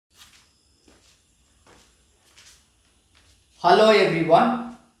Hello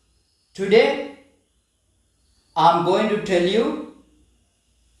everyone. Today I am going to tell you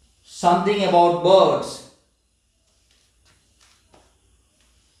something about birds.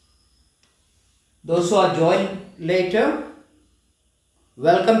 Those who are joined later,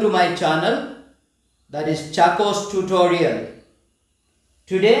 welcome to my channel, that is CHACKO'S tutorial.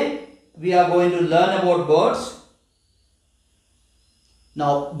 Today we are going to learn about birds.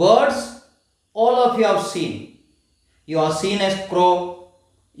 Now birds, all of you have seen. You are seen as crow,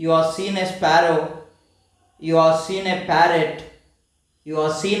 you are seen as sparrow, you are seen a parrot, you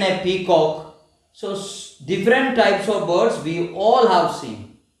are seen a peacock. So different types of birds we all have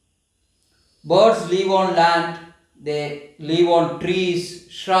seen. Birds live on land, they live on trees,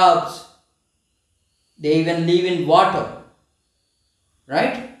 shrubs, they even live in water,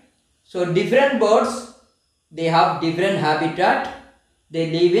 right? So different birds, they have different habitat, they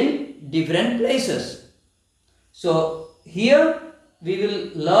live in different places. So here we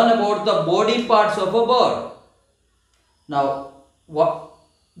will learn about the body parts of a bird. Now what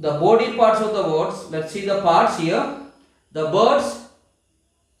the body parts of the birds, let's see the parts here. The birds,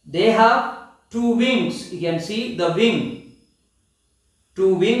 they have two wings. You can see the wing.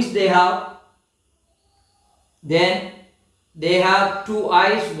 Two wings they have. Then they have two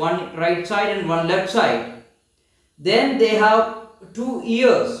eyes, one right side and one left side. Then they have two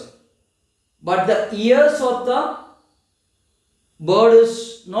ears. But the ears of the bird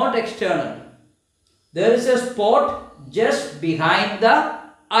is not external. There is a spot just behind the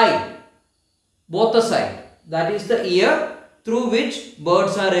eye, both the side. That is the ear through which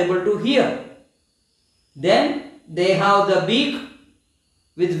birds are able to hear. Then they have the beak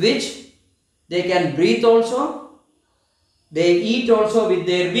with which they can breathe also. They eat also with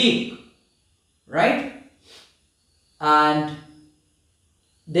their beak, right? And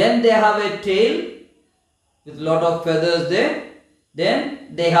then they have a tail with lot of feathers there.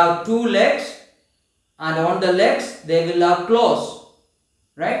 Then they have two legs, and on the legs they will have claws,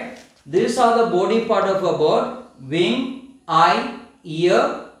 right? These are the body part of a bird: wing, eye,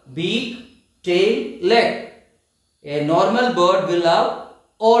 ear, beak, tail, leg. A normal bird will have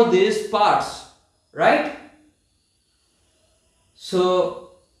all these parts, right?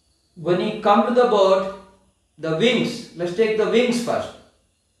 So when you come to the bird, the wings, let's take the wings first.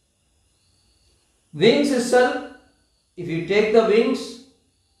 Wings itself, if you take the wings,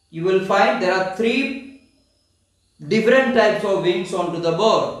 you will find there are three different types of wings onto the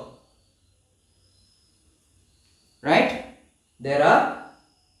bird, right? There are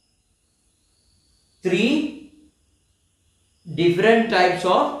three different types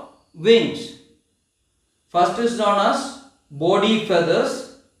of wings. First is known as body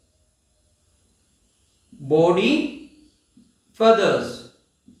feathers. Body feathers.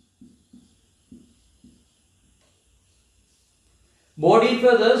 Body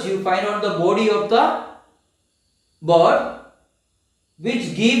feathers you find on the body of the bird,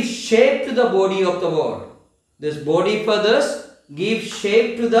 which gives shape to the body of the bird. This body feathers give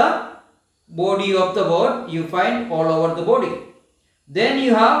shape to the body of the bird. You find all over the body. Then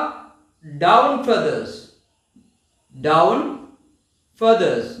you have down feathers. Down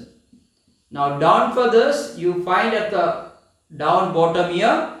feathers. Now down feathers you find at the down bottom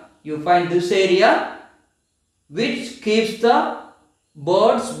here. You find this area which keeps the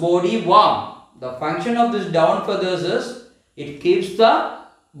bird's body warm. The function of this down feathers is it keeps the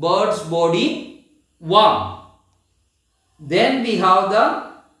bird's body warm. Then we have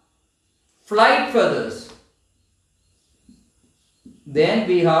the flight feathers. Then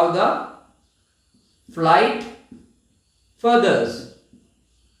we have the flight feathers.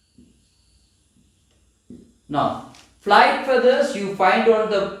 Now flight feathers you find on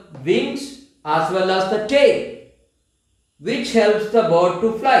the wings as well as the tail, which helps the bird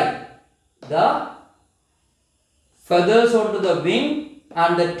to fly. The feathers onto the wing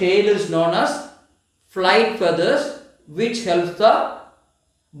and the tail is known as flight feathers, which helps the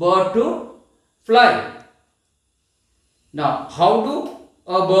bird to fly. Now, how do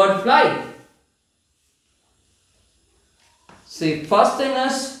a bird fly? See, first thing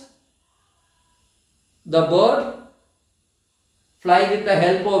is the bird fly with the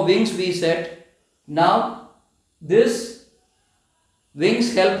help of wings, we said. Now, this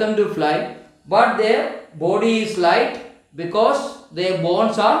wings help them to fly, but their body is light because their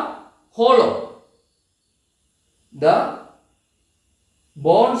bones are hollow. The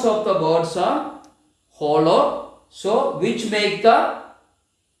bones of the birds are hollow, so which make the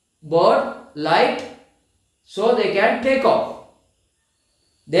bird light so they can take off.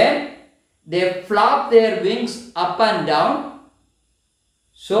 Then they flap their wings up and down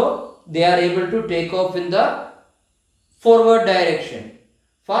so they are able to take off in the forward direction.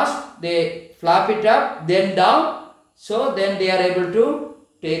 First they flap it up, then down, so then they are able to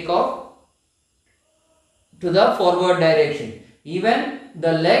take off to the forward direction. Even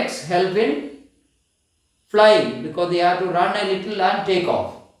the legs help in flying because they have to run a little and take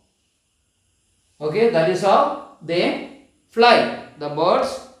off. Okay, that is how they fly. The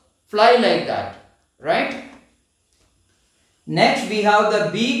birds fly like that, right? Next we have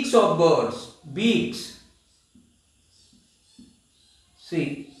the beaks of birds. Beaks.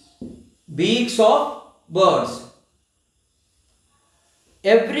 See, beaks of birds.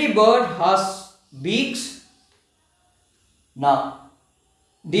 Every bird has beaks. Now,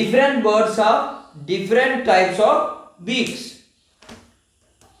 different birds have different types of beaks.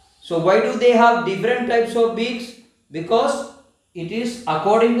 So, why do they have different types of beaks? Because it is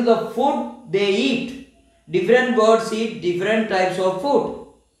according to the food they eat. Different birds eat different types of food.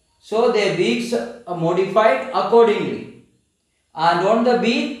 So, their beaks are modified accordingly. And on the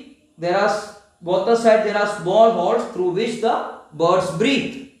beak, there are both the sides there are small holes through which the birds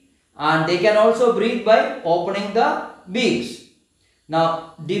breathe. And they can also breathe by opening the beaks.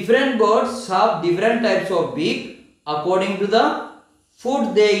 Now, different birds have different types of beak according to the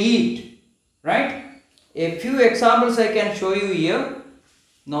food they eat, right? A few examples I can show you here.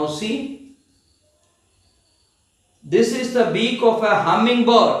 Now see, this is the beak of a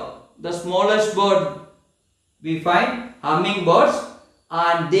hummingbird, the smallest bird we find, hummingbirds,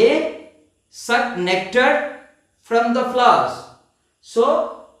 and they suck nectar from the flowers.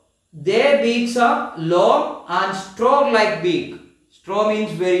 So their beaks are long and straw-like beak. Straw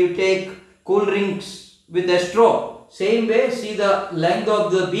means where you take cool drinks with a straw. Same way, see the length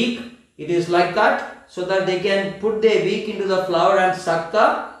of the beak, it is like that, so that they can put their beak into the flower and suck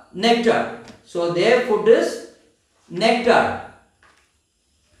the nectar. So their food is nectar.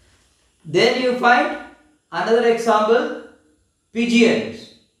 Then you find another example,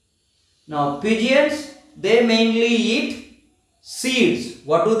 pigeons. Now pigeons, they mainly eat seeds.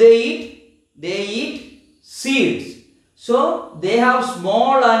 What do they eat? They eat seeds. So they have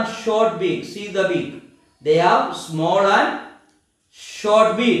small and short beak. See the beak. They have small and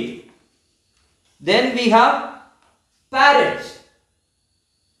short beak. Then we have parrots.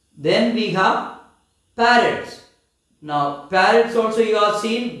 Now parrots also you have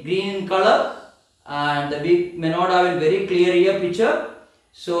seen green in color, and the beak may not have a very clear here picture.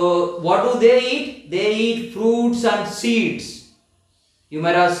 So what do they eat? They eat fruits and seeds. You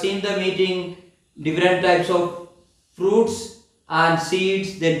might have seen them eating different types of fruits and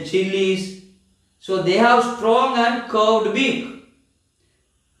seeds, then chilies. So they have strong and curved beak.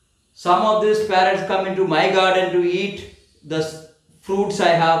 Some of these parrots come into my garden to eat the fruits I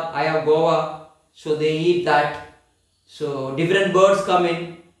have. I have guava, so they eat that. So different birds come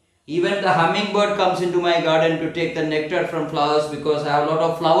in. Even the hummingbird comes into my garden to take the nectar from flowers because I have a lot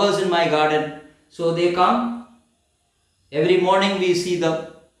of flowers in my garden. So they come. Every morning we see them.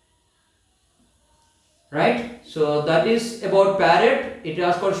 Right? So that is about parrot. It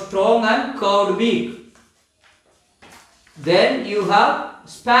has got strong and curved beak. Then you have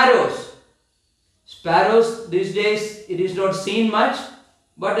sparrows. Sparrows these days it is not seen much,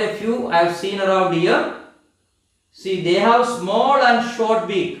 but a few I have seen around here. See, they have small and short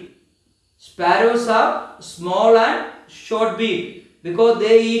beak. Sparrows have small and short beak because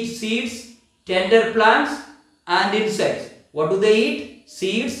they eat seeds, tender plants and insects. What do they eat?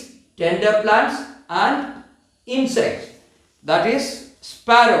 Seeds, tender plants and insects. That is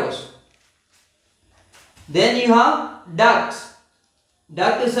sparrows. Then you have ducks.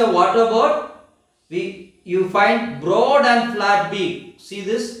 Duck is a water bird. You find broad and flat beak. See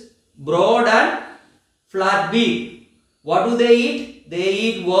this? Broad and flat beak. What do they eat? They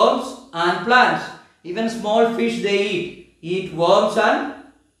eat worms and plants. Even small fish they eat worms and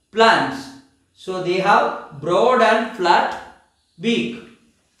plants. So they have broad and flat beak.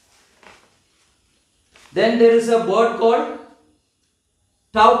 Then there is a bird called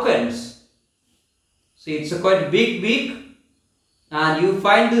toucans. See, it's a quite big beak, and you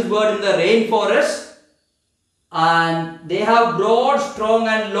find this bird in the rainforest, and they have broad, strong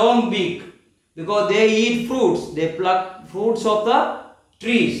and long beak because they eat fruits. They pluck fruits of the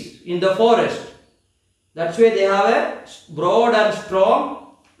trees in the forest. That's why they have a broad and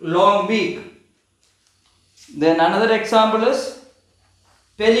strong, long beak. Then another example is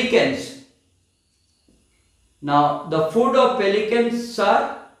pelicans. Now the food of pelicans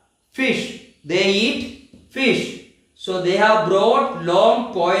are fish. They eat fish. So they have broad,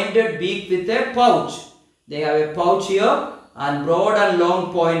 long, pointed beak with a pouch. They have a pouch here and broad and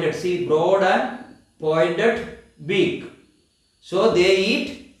long pointed. See, broad and pointed beak. So they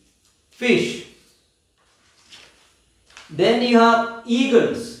eat fish. Then you have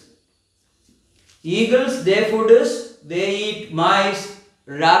eagles. Eagles, their food is, they eat mice,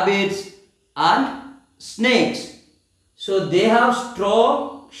 rabbits and snakes. So they have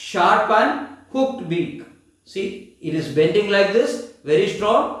strong, sharp and hooked beak. See, it is bending like this, very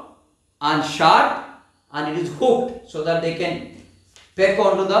strong and sharp, and it is hooked so that they can peck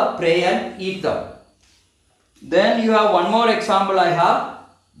onto the prey and eat them. Then you have one more example I have,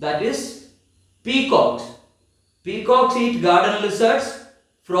 that is peacocks. Peacocks eat garden lizards,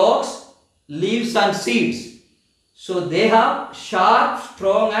 frogs, leaves and seeds. So they have sharp,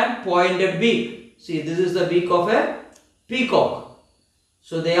 strong and pointed beak. See, this is the beak of a peacock.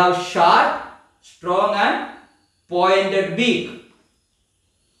 So they have sharp, strong and pointed beak.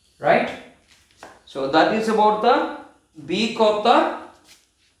 Right? So that is about the beak of the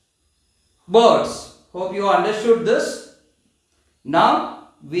birds. Hope you understood this. Now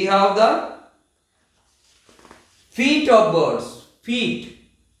we have the feet of birds.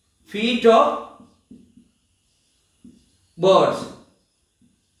 Feet of birds.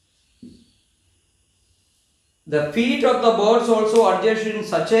 The feet of the birds also adjusted in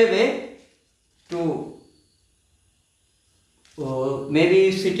such a way to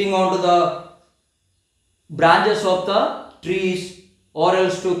maybe sitting onto the branches of the trees or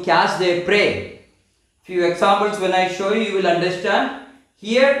else to catch their prey. Few examples when I show you, you will understand.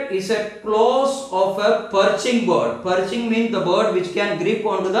 Here is a claws of a perching bird. Perching means the bird which can grip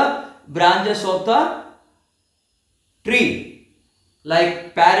onto the branches of the tree.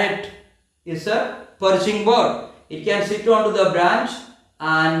 Like parrot is a perching bird. It can sit onto the branch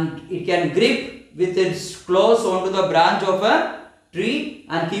and it can grip with its claws onto the branch of a tree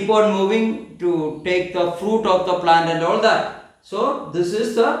and keep on moving to take the fruit of the plant and all that. So this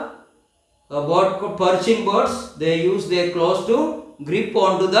is the bird called perching birds. They use their claws to grip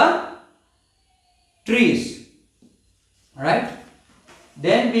onto the trees. Right?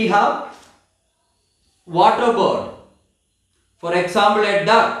 Then we have water bird. For example, a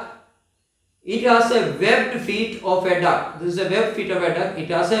duck. It has a webbed feet of a duck. This is a webbed feet of a duck. It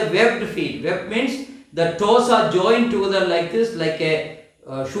has a webbed feet. Webbed means the toes are joined together like this, like a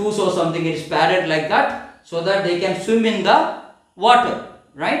shoes or something. It is padded like that so that they can swim in the water.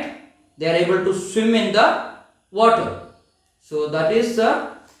 Right? They are able to swim in the water. So that is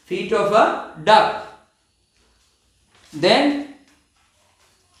the feet of a duck. Then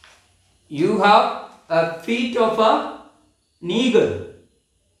you have a feet of an eagle.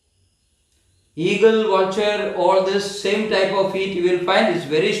 Eagle, vulture, all this same type of feet you will find is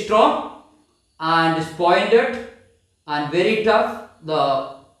very strong and is pointed and very tough.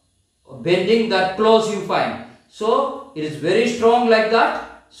 The bending that claws you find. So it is very strong like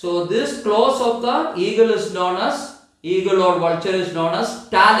that. So this claws of the eagle is known as, eagle or vulture is known as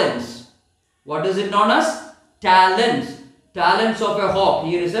talons. What is it known as? Talons. Talons of a hawk.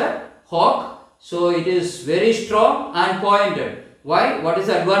 Here is a hawk. So it is very strong and pointed. Why? What is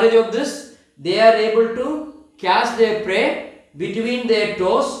the advantage of this? They are able to catch their prey between their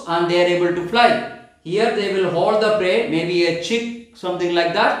toes and they are able to fly. Here they will hold the prey, maybe a chick, something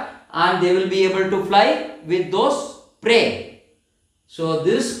like that, and they will be able to fly with those prey. So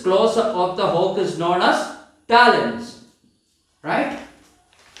this claws of the hawk is known as talons. Right?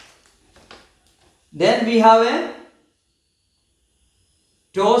 Then we have a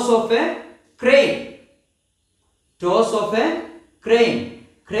toes of a crane. Toes of a crane.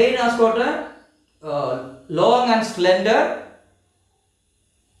 Crane has got a long and slender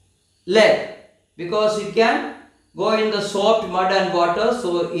leg because it can go in the soft mud and water,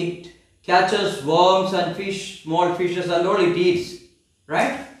 so it catches worms and fish, small fishes and all it eats.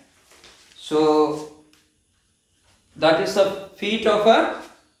 Right? So that is the feet of a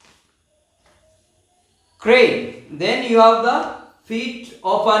crane. Then you have the feet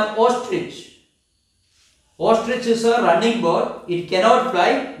of an ostrich. Ostrich is a running bird. It cannot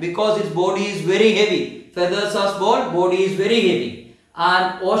fly because its body is very heavy. Feathers are small, body is very heavy.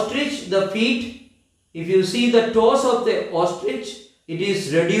 And ostrich, the feet, if you see the toes of the ostrich, it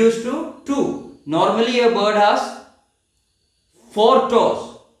is reduced to 2. Normally a bird has 4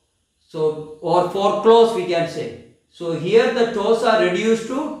 toes. So, or 4 claws we can say. So here the toes are reduced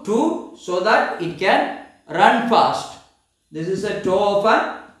to 2 so that it can run fast. This is a toe of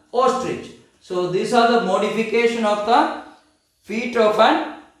an ostrich. So these are the modification of the feet of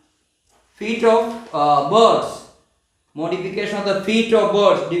birds. Modification of the feet of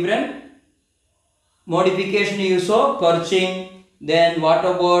birds. Different modification you saw. Perching, then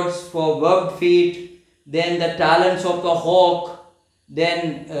water birds for webbed feet, then the talons of the hawk,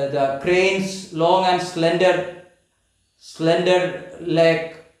 then the crane's long and slender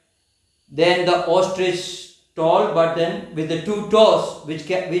leg, then the ostrich tall, but then with the two toes, which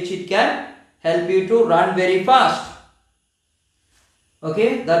it can help you to run very fast.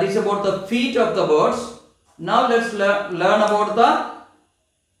 Okay, that is about the feet of the birds. Now let's learn about the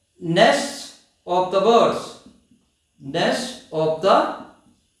nests of the birds. Nest of the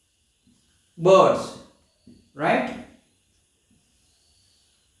birds, right?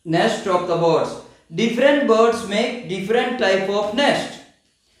 Nest of the birds. Different birds make different type of nest.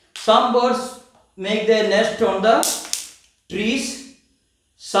 Some birds make their nest on the trees,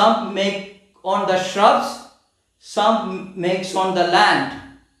 some make on the shrubs, some makes on the land,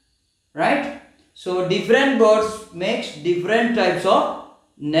 right? So different birds makes different types of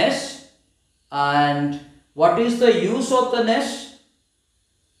nests. And what is the use of the nest?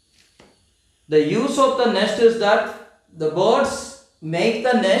 The use of the nest is that the birds make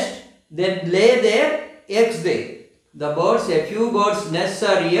the nest, then lay their eggs there. The birds, a few birds' nests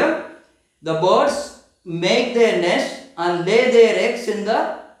are here. The birds make their nest and lay their eggs in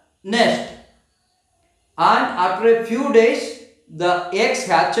the nest. And after a few days, the eggs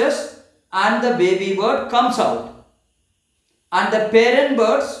hatches and the baby bird comes out. And the parent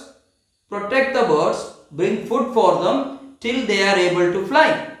birds protect the birds, bring food for them till they are able to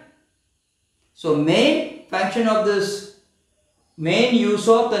fly. So main function of this, main use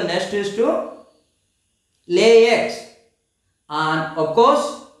of the nest is to lay eggs. And of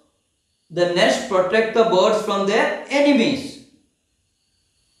course, the nest protect the birds from their enemies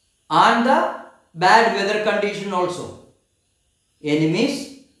and the bad weather condition also.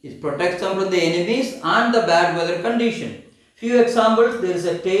 Enemies, it protects them from the enemies and the bad weather condition. Few examples: there is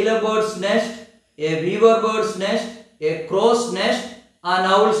a tailor bird's nest, a weaver bird's nest, a crow's nest, an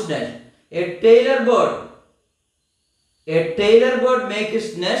owl's nest. A tailor bird makes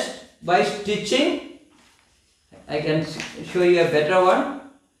its nest by stitching. I can show you a better one.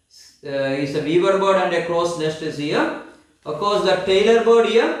 Is a weaver bird and a crow's nest is here. Of course, the tailor bird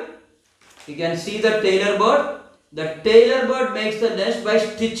here, you can see the tailor bird. The tailor bird makes the nest by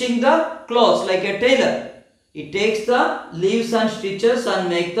stitching the clothes like a tailor. It takes the leaves and stitches and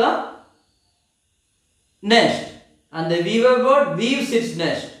make the nest. And the weaver bird weaves its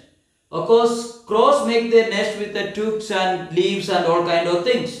nest. Of course, crows make their nest with the twigs and leaves and all kind of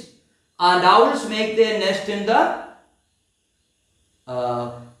things. And owls make their nest in the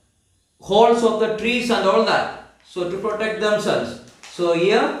holes of the trees and all that. So to protect themselves. So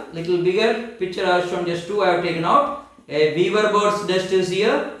here, little bigger picture I have shown, just two I have taken out. A weaver bird's nest is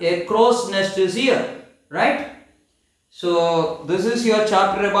here. A crow's nest is here. Right? So this is your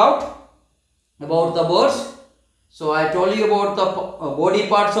chapter about the birds. So I told you about the body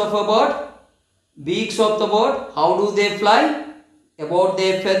parts of a bird, beaks of the bird, how do they fly, about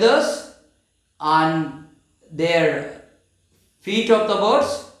their feathers and their feet of the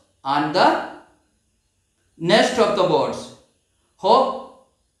birds and the nest of the birds. Hope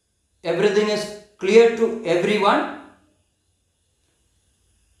everything is clear to everyone.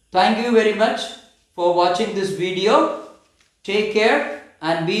 Thank you very much for watching this video. Take care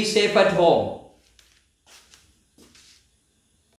and be safe at home.